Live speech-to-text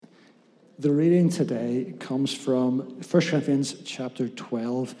The reading today comes from 1 Corinthians chapter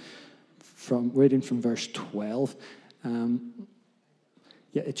 12, reading from verse 12.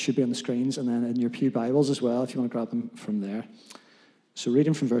 It should be on the screens and then in your pew Bibles as well if you want to grab them from there. So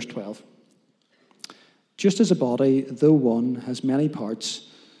reading from verse 12. Just as a body, though one, has many parts,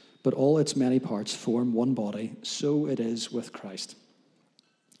 but all its many parts form one body, so it is with Christ.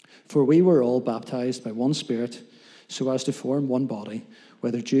 For we were all baptized by one Spirit, so as to form one body,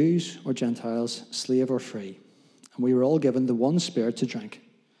 whether Jews or Gentiles, slave or free. And we were all given the one Spirit to drink.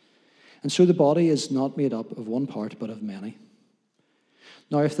 And so the body is not made up of one part, but of many.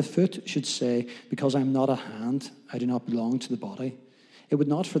 Now if the foot should say, because I am not a hand, I do not belong to the body, it would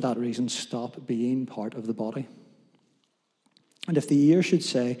not for that reason stop being part of the body. And if the ear should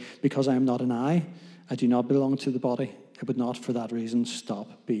say, because I am not an eye, I do not belong to the body, it would not for that reason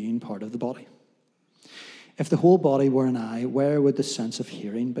stop being part of the body. If the whole body were an eye, where would the sense of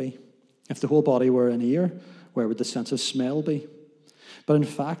hearing be? If the whole body were an ear, where would the sense of smell be? But in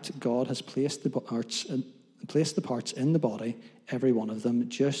fact, God has placed the parts in the body, every one of them,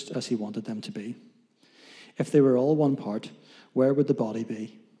 just as he wanted them to be. If they were all one part, where would the body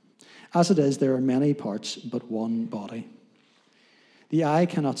be? As it is, there are many parts, but one body. The eye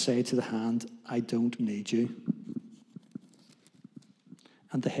cannot say to the hand, I don't need you.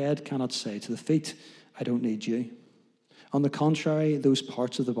 And the head cannot say to the feet, I don't need you. On the contrary, those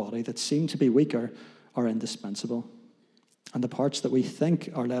parts of the body that seem to be weaker are indispensable. And the parts that we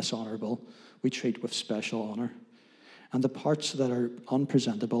think are less honorable, we treat with special honor. And the parts that are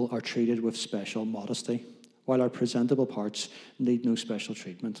unpresentable are treated with special modesty, while our presentable parts need no special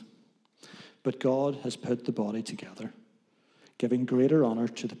treatment. But God has put the body together, giving greater honor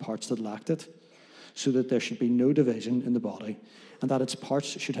to the parts that lacked it, so that there should be no division in the body, and that its parts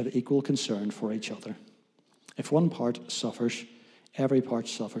should have equal concern for each other. If one part suffers, every part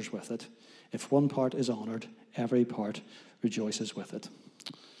suffers with it. If one part is honored, every part rejoices with it.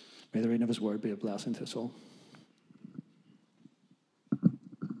 May the reading of his word be a blessing to us all.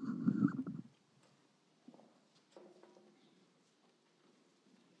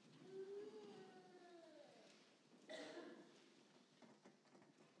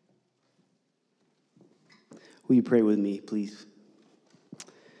 Will you pray with me, please?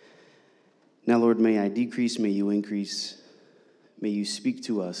 Now, Lord, may I decrease, may you increase. May you speak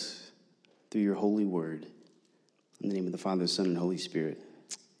to us through your holy word. In the name of the Father, Son, and Holy Spirit,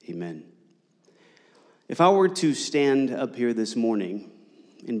 amen. If I were to stand up here this morning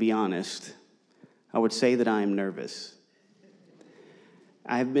and be honest, I would say that I am nervous.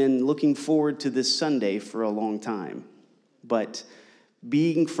 I have been looking forward to this Sunday for a long time, but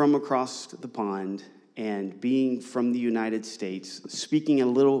being from across the pond and being from the United States, speaking a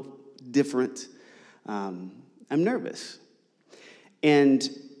little different, I'm nervous. And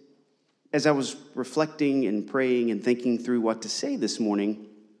as I was reflecting and praying and thinking through what to say this morning,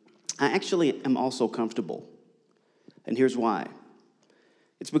 I actually am also comfortable. And here's why.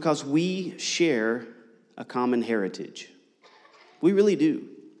 It's because we share a common heritage. We really do.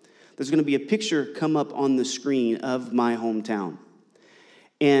 There's going to be a picture come up on the screen of my hometown.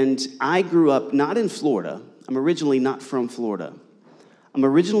 And I grew up not in Florida. I'm originally not from Florida. I'm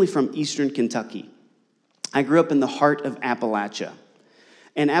originally from eastern Kentucky. I grew up in the heart of Appalachia.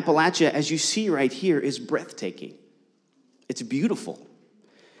 And Appalachia, as you see right here, is breathtaking. It's beautiful.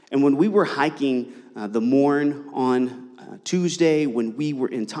 And when we were hiking the Mourne on Tuesday, when we were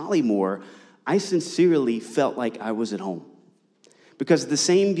in Tollymore, I sincerely felt like I was at home. Because the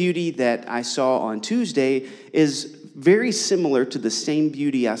same beauty that I saw on Tuesday is very similar to the same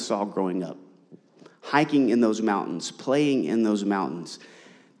beauty I saw growing up. Hiking in those mountains, playing in those mountains.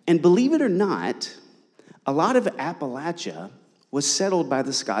 And believe it or not, a lot of Appalachia was settled by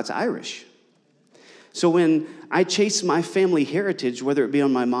the Scots-Irish. So when I chase my family heritage, whether it be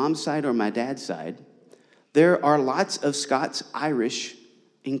on my mom's side or my dad's side, there are lots of Scots-Irish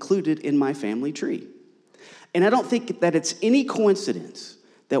included in my family tree. And I don't think that it's any coincidence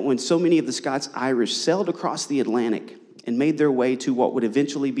that when so many of the Scots-Irish sailed across the Atlantic and made their way to what would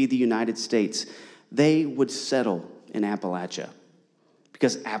eventually be the United States, they would settle in Appalachia.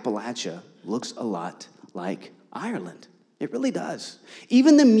 Because Appalachia looks a lot like Ireland. It really does.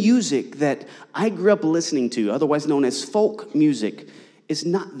 Even the music that I grew up listening to, otherwise known as folk music, is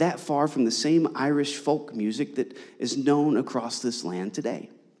not that far from the same Irish folk music that is known across this land today.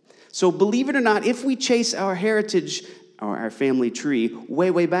 So believe it or not, if we chase our heritage or our family tree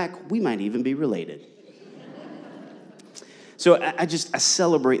way, way back, we might even be related. So I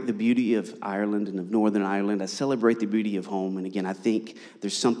celebrate the beauty of Ireland and of Northern Ireland. I celebrate the beauty of home. And again, I think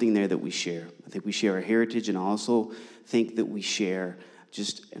there's something there that we share. I think we share our heritage, and I also think that we share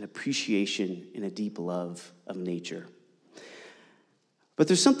just an appreciation and a deep love of nature. But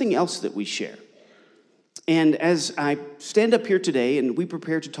there's something else that we share. And as I stand up here today and we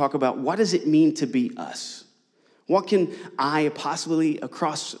prepare to talk about what does it mean to be us? What can I possibly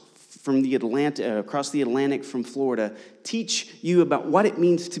across the Atlantic from Florida teach you about what it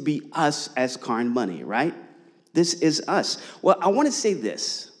means to be us as Karn Money, right? This is us. Well, I want to say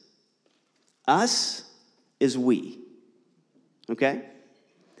this. Us is we. Okay?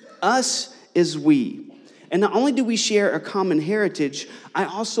 Us is we. And not only do we share a common heritage, I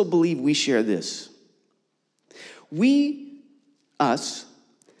also believe we share this. We, us,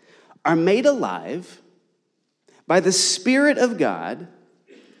 are made alive by the Spirit of God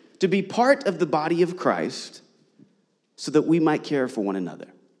to be part of the body of Christ so that we might care for one another.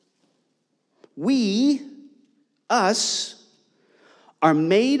 We, us, are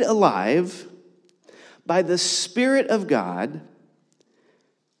made alive by the Spirit of God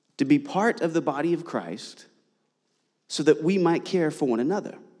to be part of the body of Christ so that we might care for one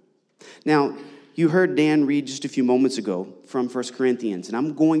another. Now, you heard Dan read just a few moments ago from 1 Corinthians, and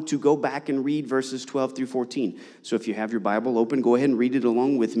I'm going to go back and read verses 12 through 14. So if you have your Bible open, go ahead and read it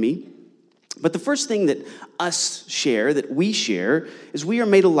along with me. But the first thing that we share, is we are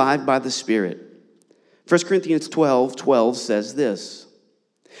made alive by the Spirit. 1 Corinthians 12:12 says this,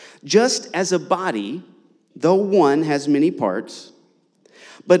 just as a body, though one has many parts,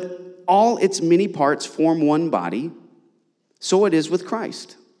 but all its many parts form one body, so it is with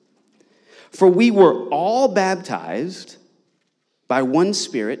Christ. For we were all baptized by one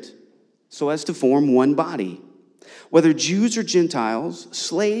Spirit so as to form one body, whether Jews or Gentiles,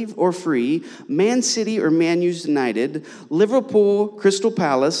 slave or free, Man City or Man United, Liverpool, Crystal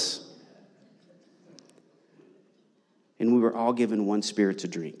Palace, and we were all given one Spirit to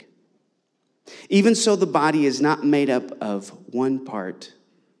drink. Even so, the body is not made up of one part,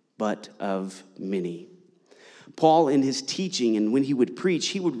 but of many. Paul, in his teaching and when he would preach,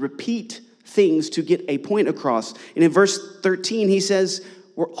 he would repeat things to get a point across. And in verse 13, he says,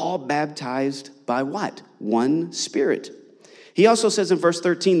 we're all baptized by what? One Spirit. He also says in verse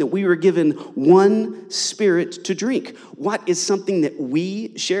 13 that we were given one Spirit to drink. What is something that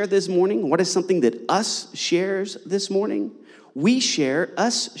we share this morning? What is something that us shares this morning?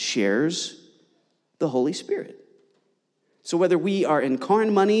 Us shares the Holy Spirit. So whether we are in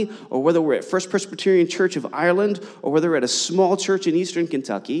Karn Money or whether we're at First Presbyterian Church of Ireland or whether we're at a small church in Eastern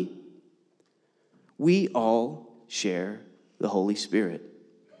Kentucky, we all share the Holy Spirit.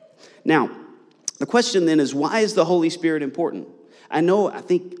 Now, the question then is, why is the Holy Spirit important? I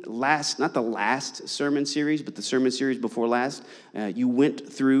think not the last sermon series, but the sermon series before last, you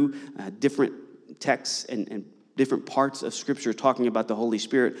went through different texts and different parts of Scripture talking about the Holy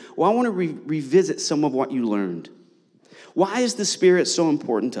Spirit. Well, I want to revisit some of what you learned. Why is the Spirit so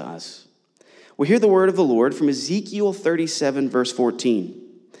important to us? Well, hear the word of the Lord from Ezekiel 37, verse 14.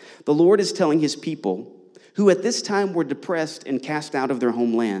 The Lord is telling his people, who at this time were depressed and cast out of their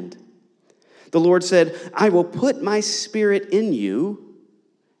homeland. The Lord said, I will put my Spirit in you,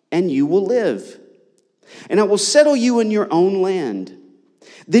 and you will live. And I will settle you in your own land.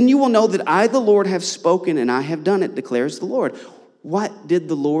 Then you will know that I, the Lord, have spoken, and I have done it, declares the Lord. What did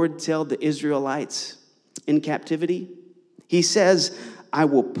the Lord tell the Israelites in captivity? He says, I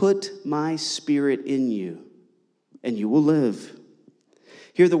will put my Spirit in you, and you will live.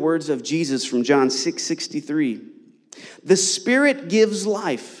 Hear the words of Jesus from John 6:63. The Spirit gives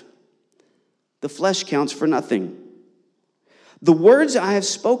life. The flesh counts for nothing. The words I have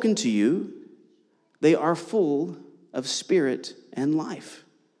spoken to you, they are full of spirit and life.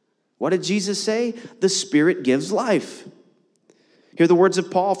 What did Jesus say? The Spirit gives life. Hear the words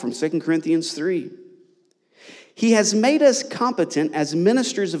of Paul from 2 Corinthians 3. He has made us competent as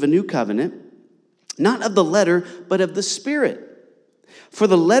ministers of a new covenant, not of the letter, but of the Spirit. For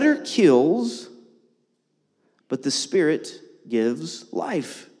the letter kills, but the Spirit gives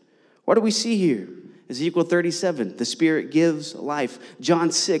life. What do we see here? Ezekiel 37, the Spirit gives life.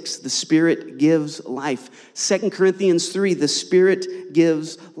 John 6, the Spirit gives life. 2 Corinthians 3, the Spirit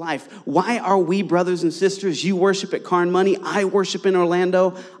gives life. Why are we brothers and sisters? You worship at Karn Money. I worship in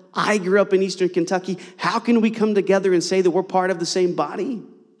Orlando. I grew up in Eastern Kentucky. How can we come together and say that we're part of the same body?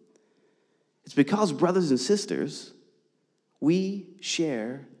 It's because, brothers and sisters, we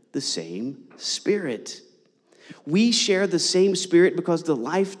share the same Spirit. We share the same Spirit because of the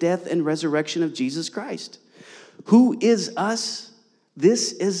life, death, and resurrection of Jesus Christ. Who is us?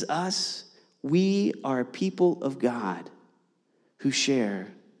 This is us. We are people of God who share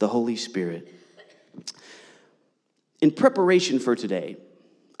the Holy Spirit. In preparation for today,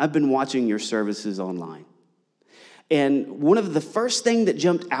 I've been watching your services online. And one of the first thing that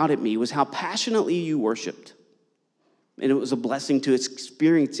jumped out at me was how passionately you worshiped. And it was a blessing to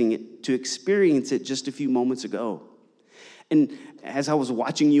experience it just a few moments ago. And as I was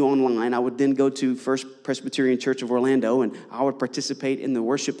watching you online, I would then go to First Presbyterian Church of Orlando, and I would participate in the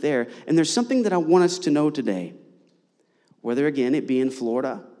worship there. And there's something that I want us to know today. Whether, again, it be in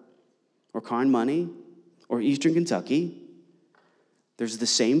Florida or Carn Money or Eastern Kentucky, there's the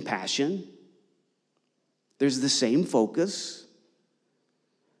same passion. There's the same focus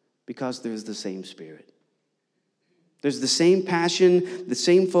because there's the same Spirit. There's the same passion, the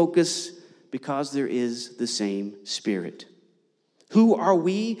same focus because there is the same Spirit. Who are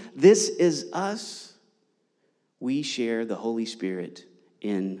we? This is us. We share the Holy Spirit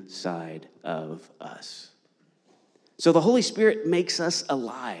inside of us. So the Holy Spirit makes us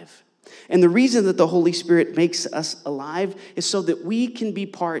alive. And the reason that the Holy Spirit makes us alive is so that we can be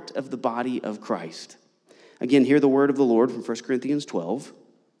part of the body of Christ. Again, hear the word of the Lord from 1 Corinthians 12.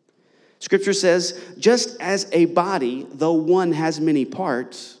 Scripture says, just as a body, though one has many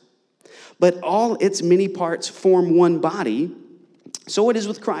parts, but all its many parts form one body, so it is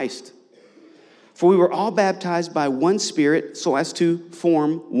with Christ. For we were all baptized by one Spirit so as to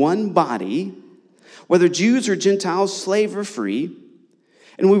form one body, whether Jews or Gentiles, slave or free,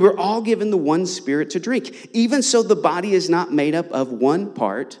 and we were all given the one Spirit to drink. Even so, the body is not made up of one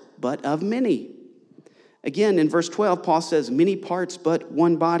part, but of many. Again, in verse 12, Paul says, many parts, but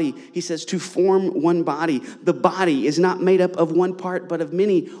one body. He says, to form one body. The body is not made up of one part, but of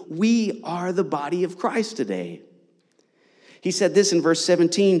many. We are the body of Christ today. He said this in verse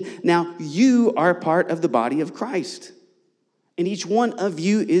 17, now you are part of the body of Christ, and each one of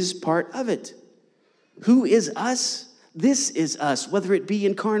you is part of it. Who is us? This is us, whether it be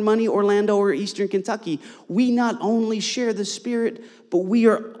in Carn Money, Orlando, or Eastern Kentucky. We not only share the Spirit, but we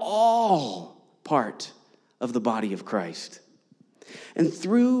are all part of the body of Christ. And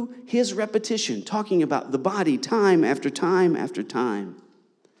through his repetition, talking about the body time after time after time,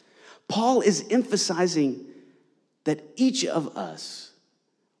 Paul is emphasizing that each of us,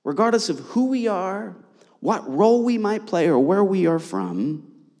 regardless of who we are, what role we might play, or where we are from,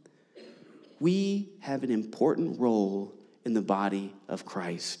 we have an important role in the body of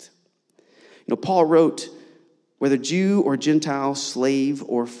Christ. You know, Paul wrote, whether Jew or Gentile, slave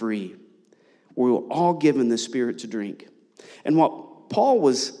or free, we were all given the Spirit to drink. And what Paul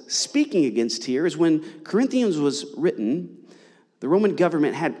was speaking against here is when Corinthians was written, the Roman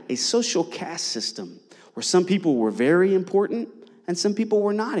government had a social caste system where some people were very important and some people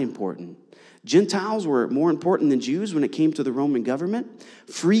were not important. Gentiles were more important than Jews when it came to the Roman government.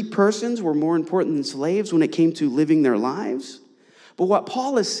 Free persons were more important than slaves when it came to living their lives. But what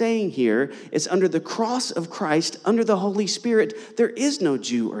Paul is saying here is under the cross of Christ, under the Holy Spirit, there is no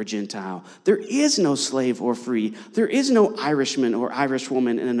Jew or Gentile. There is no slave or free. There is no Irishman or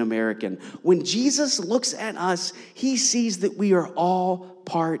Irishwoman and an American. When Jesus looks at us, he sees that we are all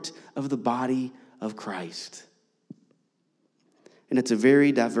part of the body of Christ. And it's a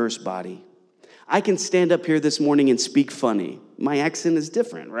very diverse body. I can stand up here this morning and speak funny. My accent is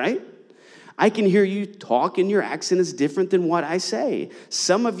different, right? I can hear you talk and your accent is different than what I say.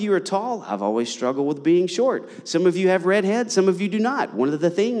 Some of you are tall. I've always struggled with being short. Some of you have red head. Some of you do not. One of the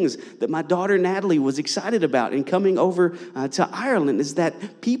things that my daughter Natalie was excited about in coming over to Ireland is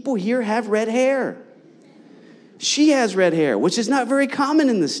that people here have red hair. She has red hair, which is not very common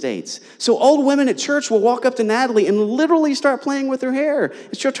in the States. So old women at church will walk up to Natalie and literally start playing with her hair.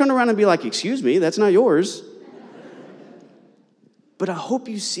 And she'll turn around and be like, excuse me, that's not yours. But I hope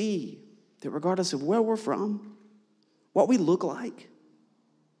you see that regardless of where we're from, what we look like,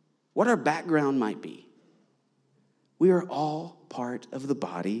 what our background might be, we are all part of the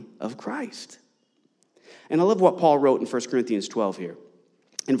body of Christ. And I love what Paul wrote in 1 Corinthians 12 here.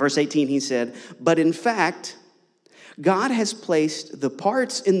 In verse 18, he said, but in fact, God has placed the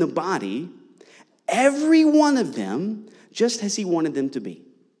parts in the body, every one of them, just as he wanted them to be.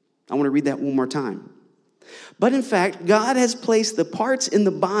 I want to read that one more time. But in fact, God has placed the parts in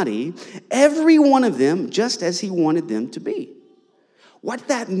the body, every one of them, just as he wanted them to be. What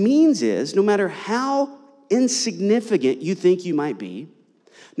that means is, no matter how insignificant you think you might be,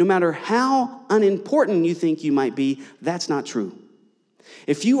 no matter how unimportant you think you might be, that's not true.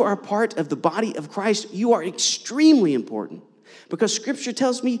 If you are part of the body of Christ, you are extremely important because Scripture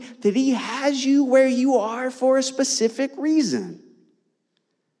tells me that he has you where you are for a specific reason.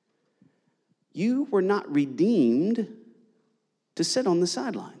 You were not redeemed to sit on the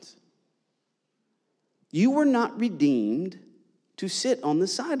sidelines. You were not redeemed to sit on the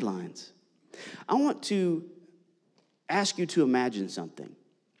sidelines. I want to ask you to imagine something.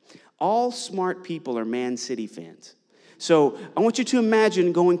 All smart people are Man City fans. So I want you to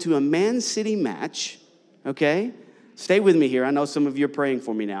imagine going to a Man City match, okay? Stay with me here. I know some of you are praying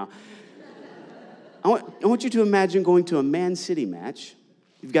for me now. I want you to imagine going to a Man City match.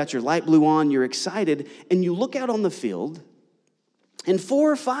 You've got your light blue on, you're excited, and you look out on the field, and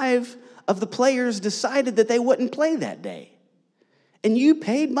 4 or 5 of the players decided that they wouldn't play that day. And you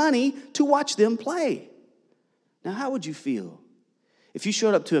paid money to watch them play. Now, how would you feel if you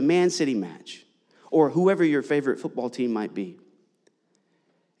showed up to a Man City match, or whoever your favorite football team might be,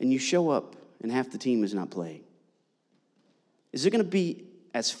 and you show up and half the team is not playing? Is it going to be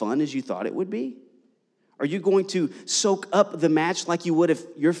as fun as you thought it would be? Are you going to soak up the match like you would if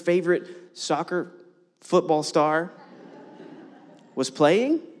your favorite soccer football star was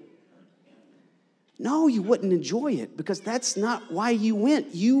playing? No, you wouldn't enjoy it because that's not why you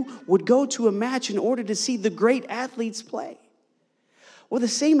went. You would go to a match in order to see the great athletes play. Well, the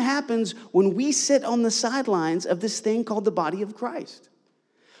same happens when we sit on the sidelines of this thing called the body of Christ.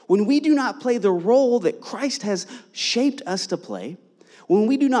 When we do not play the role that Christ has shaped us to play, when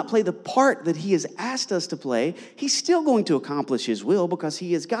we do not play the part that he has asked us to play, he's still going to accomplish his will because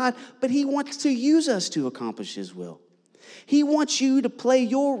he is God, but he wants to use us to accomplish his will. He wants you to play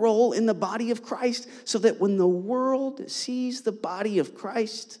your role in the body of Christ so that when the world sees the body of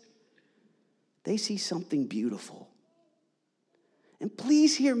Christ, they see something beautiful. And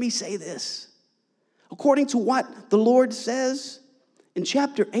please hear me say this. According to what the Lord says in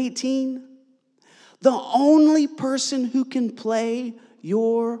chapter 18, the only person who can play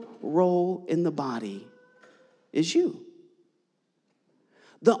your role in the body is you.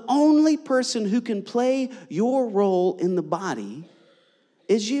 The only person who can play your role in the body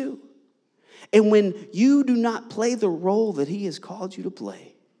is you. And when you do not play the role that he has called you to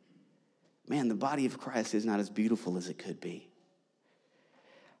play, man, the body of Christ is not as beautiful as it could be.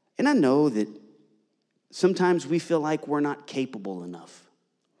 And I know that sometimes we feel like we're not capable enough.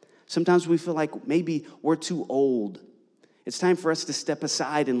 Sometimes we feel like maybe we're too old. It's time for us to step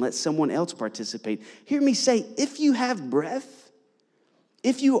aside and let someone else participate. Hear me say, if you have breath,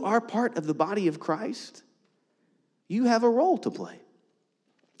 if you are part of the body of Christ, you have a role to play.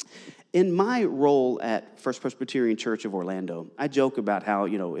 In my role at First Presbyterian Church of Orlando, I joke about how,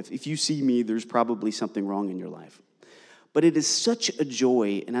 if you see me, there's probably something wrong in your life. But it is such a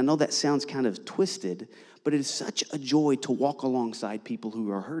joy, and I know that sounds kind of twisted, but it is such a joy to walk alongside people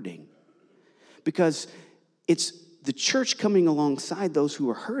who are hurting. Because it's the church coming alongside those who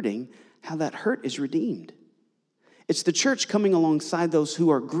are hurting, how that hurt is redeemed. It's the church coming alongside those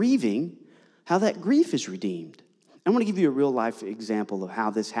who are grieving, how that grief is redeemed. I want to give you a real life example of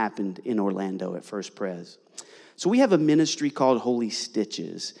how this happened in Orlando at First Pres. So we have a ministry called Holy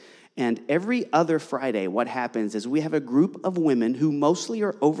Stitches. And every other Friday, what happens is we have a group of women who mostly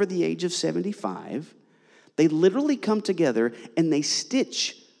are over the age of 75. They literally come together and they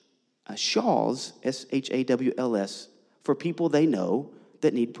stitch shawls, S-H-A-W-L-S, for people they know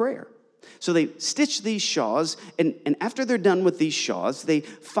that need prayer. So they stitch these shawls, and after they're done with these shawls, they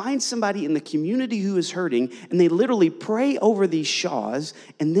find somebody in the community who is hurting, and they literally pray over these shawls,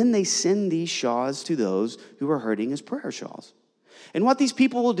 and then they send these shawls to those who are hurting as prayer shawls. And what these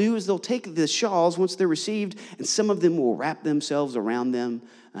people will do is they'll take the shawls once they're received, and some of them will wrap themselves around them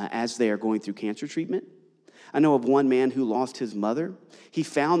as they are going through cancer treatment. I know of one man who lost his mother. He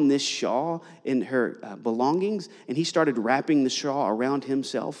found this shawl in her belongings, and he started wrapping the shawl around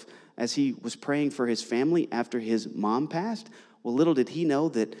himself as he was praying for his family after his mom passed. Well, little did he know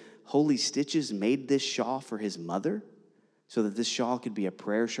that Holy Stitches made this shawl for his mother so that this shawl could be a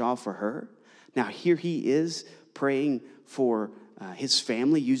prayer shawl for her. Now, here he is praying for his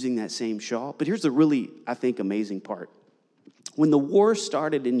family using that same shawl. But here's the really, I think, amazing part. When the war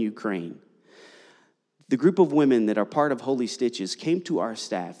started in Ukraine, the group of women that are part of Holy Stitches came to our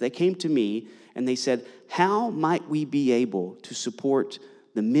staff. They came to me and they said, how might we be able to support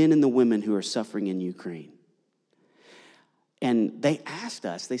the men and the women who are suffering in Ukraine? And they asked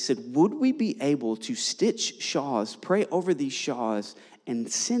us, they said, would we be able to stitch shawls, pray over these shawls,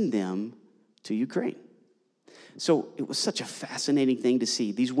 and send them to Ukraine? So it was such a fascinating thing to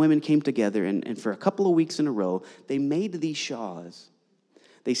see. These women came together, and for a couple of weeks in a row, they made these shawls.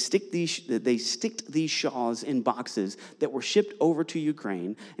 They sticked these shawls in boxes that were shipped over to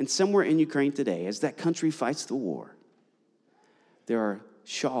Ukraine. And somewhere in Ukraine today, as that country fights the war, there are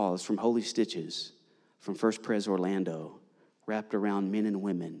shawls from Holy Stitches from First Pres Orlando wrapped around men and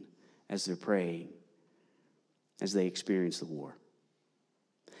women as they're praying, as they experience the war.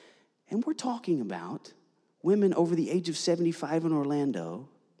 And we're talking about women over the age of 75 in Orlando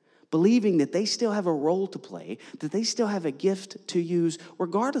believing that they still have a role to play, that they still have a gift to use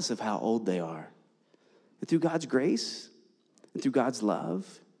regardless of how old they are. And through God's grace, and through God's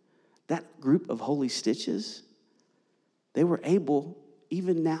love, that group of holy stitches, they were able,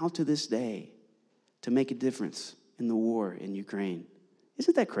 even now to this day, to make a difference in the war in Ukraine.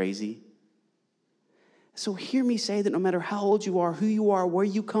 Isn't that crazy? So hear me say that no matter how old you are, who you are, where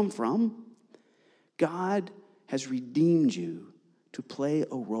you come from, God has redeemed you to play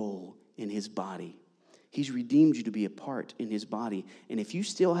a role in his body. He's redeemed you to be a part in his body. And if you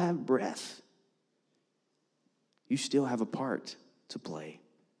still have breath, you still have a part to play.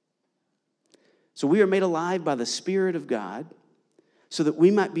 So we are made alive by the Spirit of God so that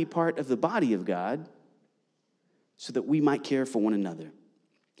we might be part of the body of God, so that we might care for one another.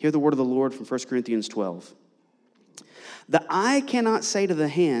 Hear the word of the Lord from 1 Corinthians 12. The eye cannot say to the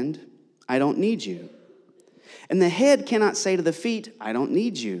hand, I don't need you. And the head cannot say to the feet, I don't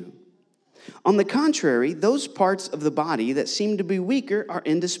need you. On the contrary, those parts of the body that seem to be weaker are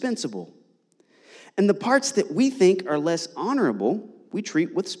indispensable. And the parts that we think are less honorable, we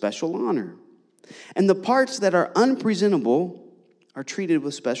treat with special honor. And the parts that are unpresentable are treated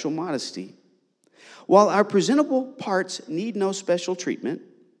with special modesty. While our presentable parts need no special treatment,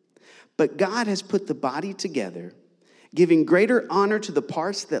 but God has put the body together, giving greater honor to the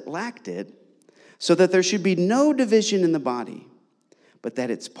parts that lacked it, so that there should be no division in the body, but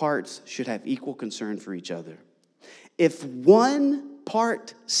that its parts should have equal concern for each other. If one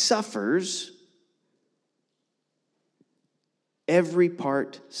part suffers, every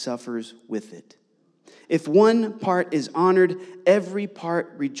part suffers with it. If one part is honored, every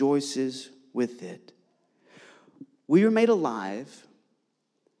part rejoices with it. We were made alive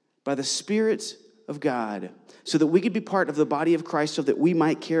by the Spirit of God so that we could be part of the body of Christ, so that we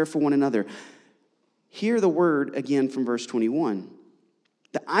might care for one another. Hear the word again from verse 21.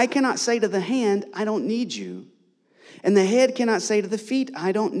 The eye cannot say to the hand, I don't need you. And the head cannot say to the feet,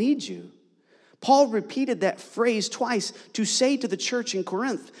 I don't need you. Paul repeated that phrase twice to say to the church in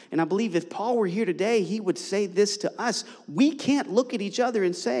Corinth. And I believe if Paul were here today, he would say this to us. We can't look at each other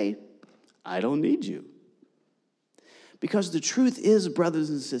and say, I don't need you. Because the truth is,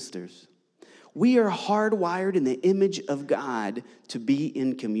 brothers and sisters, we are hardwired in the image of God to be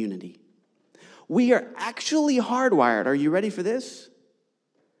in community. We are actually hardwired, are you ready for this?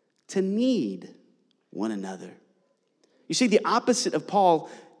 To need one another. You see, the opposite of Paul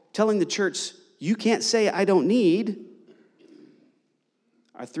telling the church, you can't say I don't need,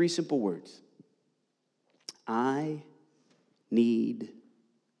 are three simple words. I need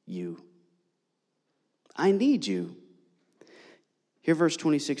you. I need you. Hear verse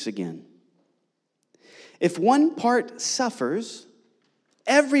 26 again. If one part suffers,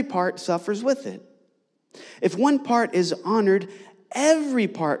 every part suffers with it. If one part is honored, every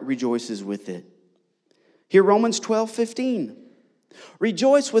part rejoices with it. Hear Romans 12:15.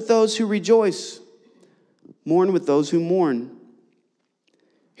 Rejoice with those who rejoice. Mourn with those who mourn.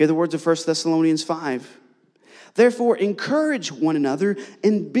 Hear the words of 1 Thessalonians 5. Therefore, encourage one another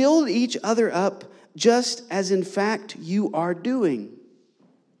and build each other up, just as in fact you are doing.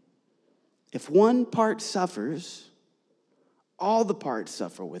 If one part suffers, all the parts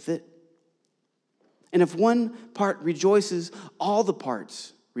suffer with it. And if one part rejoices, all the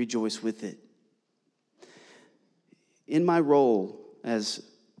parts rejoice with it. In my role as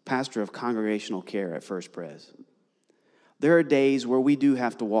pastor of congregational care at First Pres, there are days where we do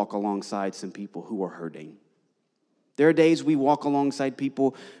have to walk alongside some people who are hurting. There are days we walk alongside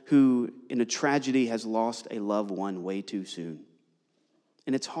people who, in a tragedy, has lost a loved one way too soon.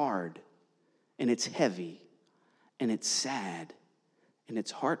 And it's hard, and it's heavy, and it's sad, and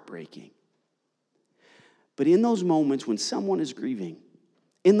it's heartbreaking. But in those moments when someone is grieving,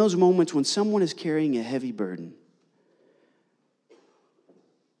 in those moments when someone is carrying a heavy burden,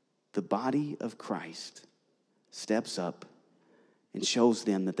 the body of Christ steps up and shows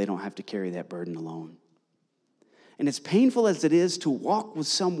them that they don't have to carry that burden alone. And as painful as it is to walk with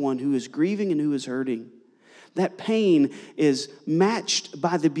someone who is grieving and who is hurting, that pain is matched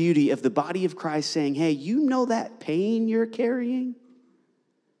by the beauty of the body of Christ saying, hey, you know that pain you're carrying?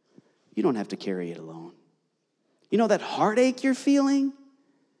 You don't have to carry it alone. You know that heartache you're feeling?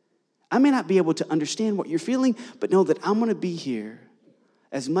 I may not be able to understand what you're feeling, but know that I'm going to be here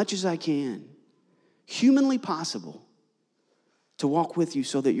as much as I can, humanly possible, to walk with you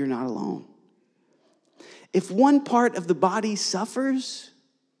so that you're not alone. If one part of the body suffers,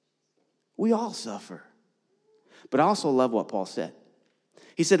 we all suffer. But I also love what Paul said.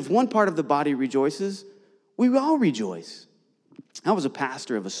 He said, if one part of the body rejoices, we all rejoice. I was a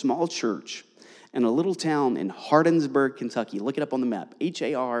pastor of a small church in a little town in Hardinsburg, Kentucky. Look it up on the map,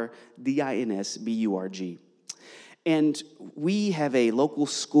 Hardinsburg. And we have a local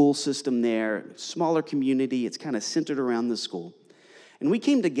school system there, smaller community. It's kind of centered around the school. And we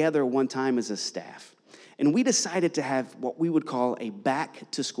came together one time as a staff. And we decided to have what we would call a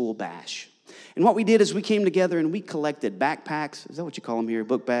back-to-school bash. And what we did is we came together and we collected backpacks. Is that what you call them here,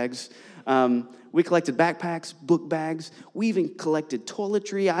 book bags? We collected backpacks, book bags. We even collected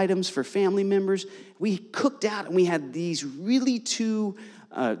toiletry items for family members. We cooked out and we had these two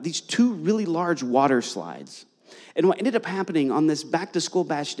really large water slides. And what ended up happening on this back-to-school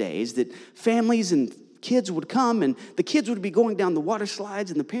bash day is that families and kids would come, and the kids would be going down the water slides,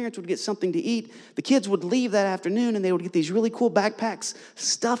 and the parents would get something to eat. The kids would leave that afternoon, and they would get these really cool backpacks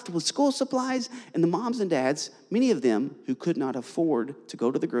stuffed with school supplies, and the moms and dads, many of them who could not afford to go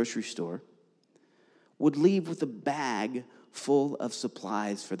to the grocery store, would leave with a bag full of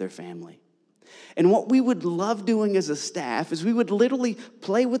supplies for their family. And what we would love doing as a staff is we would literally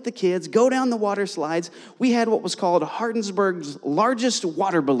play with the kids, go down the water slides. We had what was called Hardinsburg's largest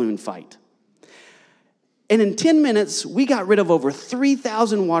water balloon fight. And in 10 minutes, we got rid of over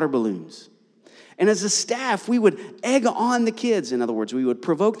 3,000 water balloons. And as a staff, we would egg on the kids. In other words, we would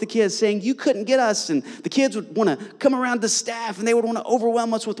provoke the kids saying, you couldn't get us. And the kids would want to come around the staff and they would want to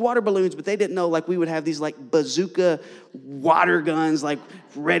overwhelm us with water balloons. But they didn't know, like, we would have these, like, bazooka water guns, like,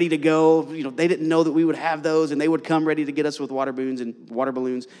 ready to go. You know, they didn't know that we would have those. And they would come ready to get us with water balloons.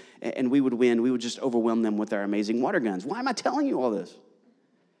 And we would win. We would just overwhelm them with our amazing water guns. Why am I telling you all this?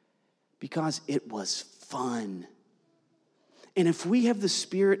 Because it was fun. And if we have the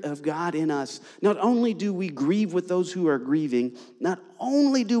Spirit of God in us, not only do we grieve with those who are grieving, not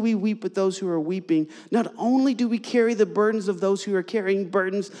only do we weep with those who are weeping, not only do we carry the burdens of those who are carrying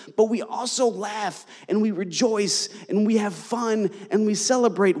burdens, but we also laugh and we rejoice and we have fun and we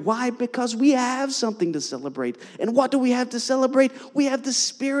celebrate. Why? Because we have something to celebrate. And what do we have to celebrate? We have the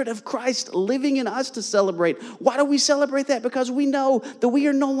Spirit of Christ living in us to celebrate. Why do we celebrate that? Because we know that we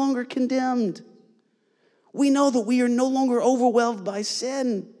are no longer condemned. We know that we are no longer overwhelmed by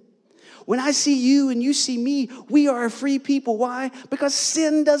sin. When I see you and you see me, we are a free people. Why? Because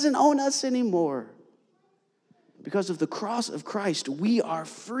sin doesn't own us anymore. Because of the cross of Christ, we are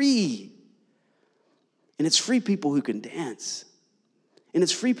free. And it's free people who can dance. And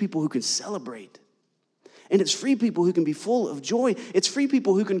it's free people who can celebrate. And it's free people who can be full of joy. It's free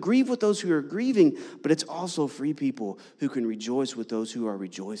people who can grieve with those who are grieving. But it's also free people who can rejoice with those who are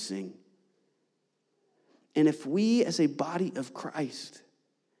rejoicing. And if we as a body of Christ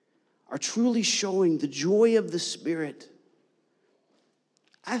are truly showing the joy of the Spirit,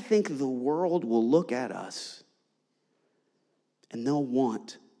 I think the world will look at us and they'll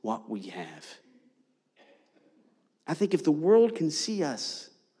want what we have. I think if the world can see us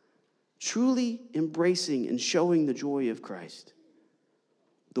truly embracing and showing the joy of Christ,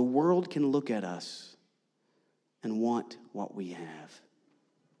 the world can look at us and want what we have.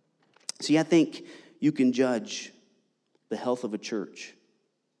 See, I think you can judge the health of a church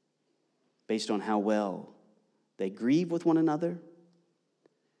based on how well they grieve with one another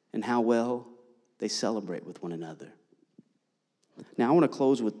and how well they celebrate with one another. Now, I want to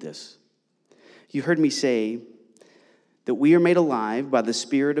close with this. You heard me say that we are made alive by the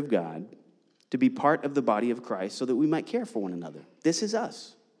Spirit of God to be part of the body of Christ so that we might care for one another. This is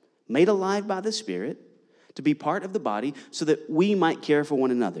us, made alive by the Spirit to be part of the body so that we might care for one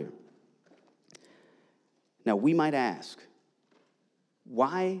another. Now, we might ask,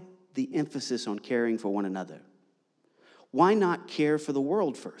 why the emphasis on caring for one another? Why not care for the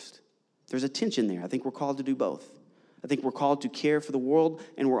world first? There's a tension there. I think we're called to do both. I think we're called to care for the world,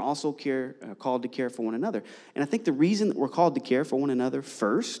 and we're also called to care for one another. And I think the reason that we're called to care for one another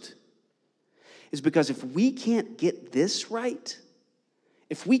first is because if we can't get this right,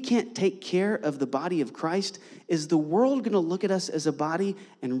 if we can't take care of the body of Christ, is the world going to look at us as a body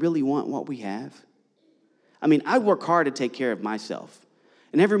and really want what we have? I mean, I work hard to take care of myself.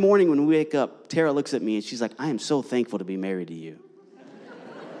 And every morning when we wake up, Tara looks at me and she's like, I am so thankful to be married to you.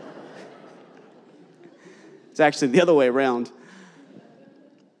 It's actually the other way around.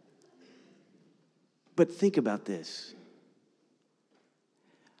 But think about this.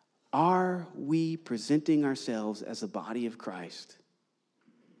 Are we presenting ourselves as a body of Christ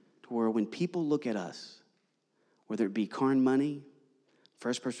to where when people look at us, whether it be Carn Money,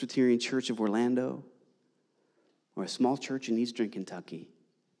 First Presbyterian Church of Orlando, or a small church in Eastern Kentucky,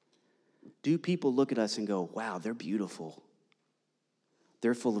 do people look at us and go, wow, they're beautiful.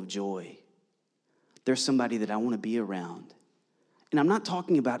 They're full of joy. They're somebody that I want to be around. And I'm not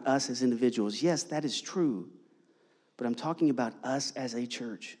talking about us as individuals. Yes, that is true. But I'm talking about us as a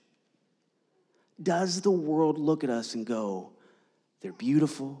church. Does the world look at us and go, they're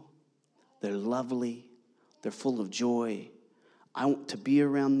beautiful, they're lovely, They're full of joy. I want to be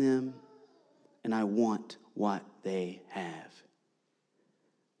around them, and I want what they have.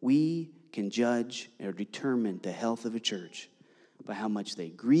 We can judge or determine the health of a church by how much they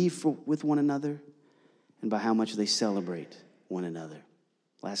grieve with one another and by how much they celebrate one another.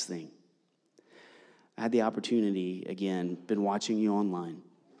 Last thing. I had the opportunity, again, been watching you online,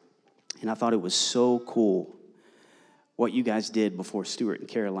 and I thought it was so cool what you guys did before Stuart and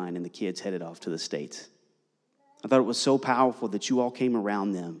Caroline and the kids headed off to the States. I thought it was so powerful that you all came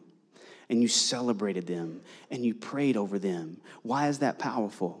around them and you celebrated them and you prayed over them. Why is that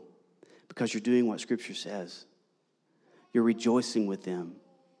powerful? Because you're doing what Scripture says. You're rejoicing with them.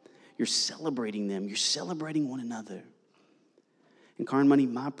 You're celebrating them. You're celebrating one another. And Carn Money,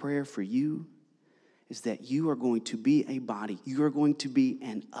 my prayer for you is that you are going to be a body. You are going to be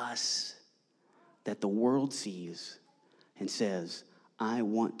an us that the world sees and says, I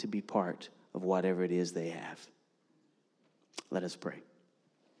want to be part of whatever it is they have. Let us pray.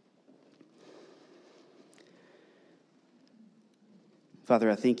 Father,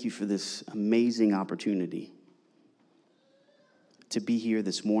 I thank you for this amazing opportunity to be here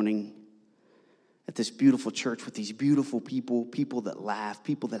this morning at this beautiful church with these beautiful people, people that laugh,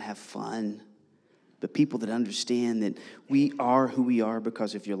 people that have fun, but people that understand that we are who we are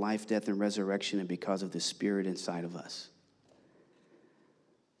because of your life, death, and resurrection and because of the Spirit inside of us.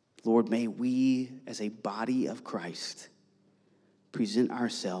 Lord, may we as a body of Christ present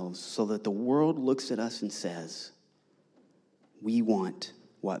ourselves so that the world looks at us and says, we want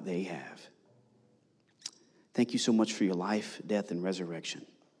what they have. Thank you so much for your life, death, and resurrection.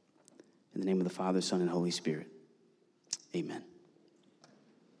 In the name of the Father, Son, and Holy Spirit, amen.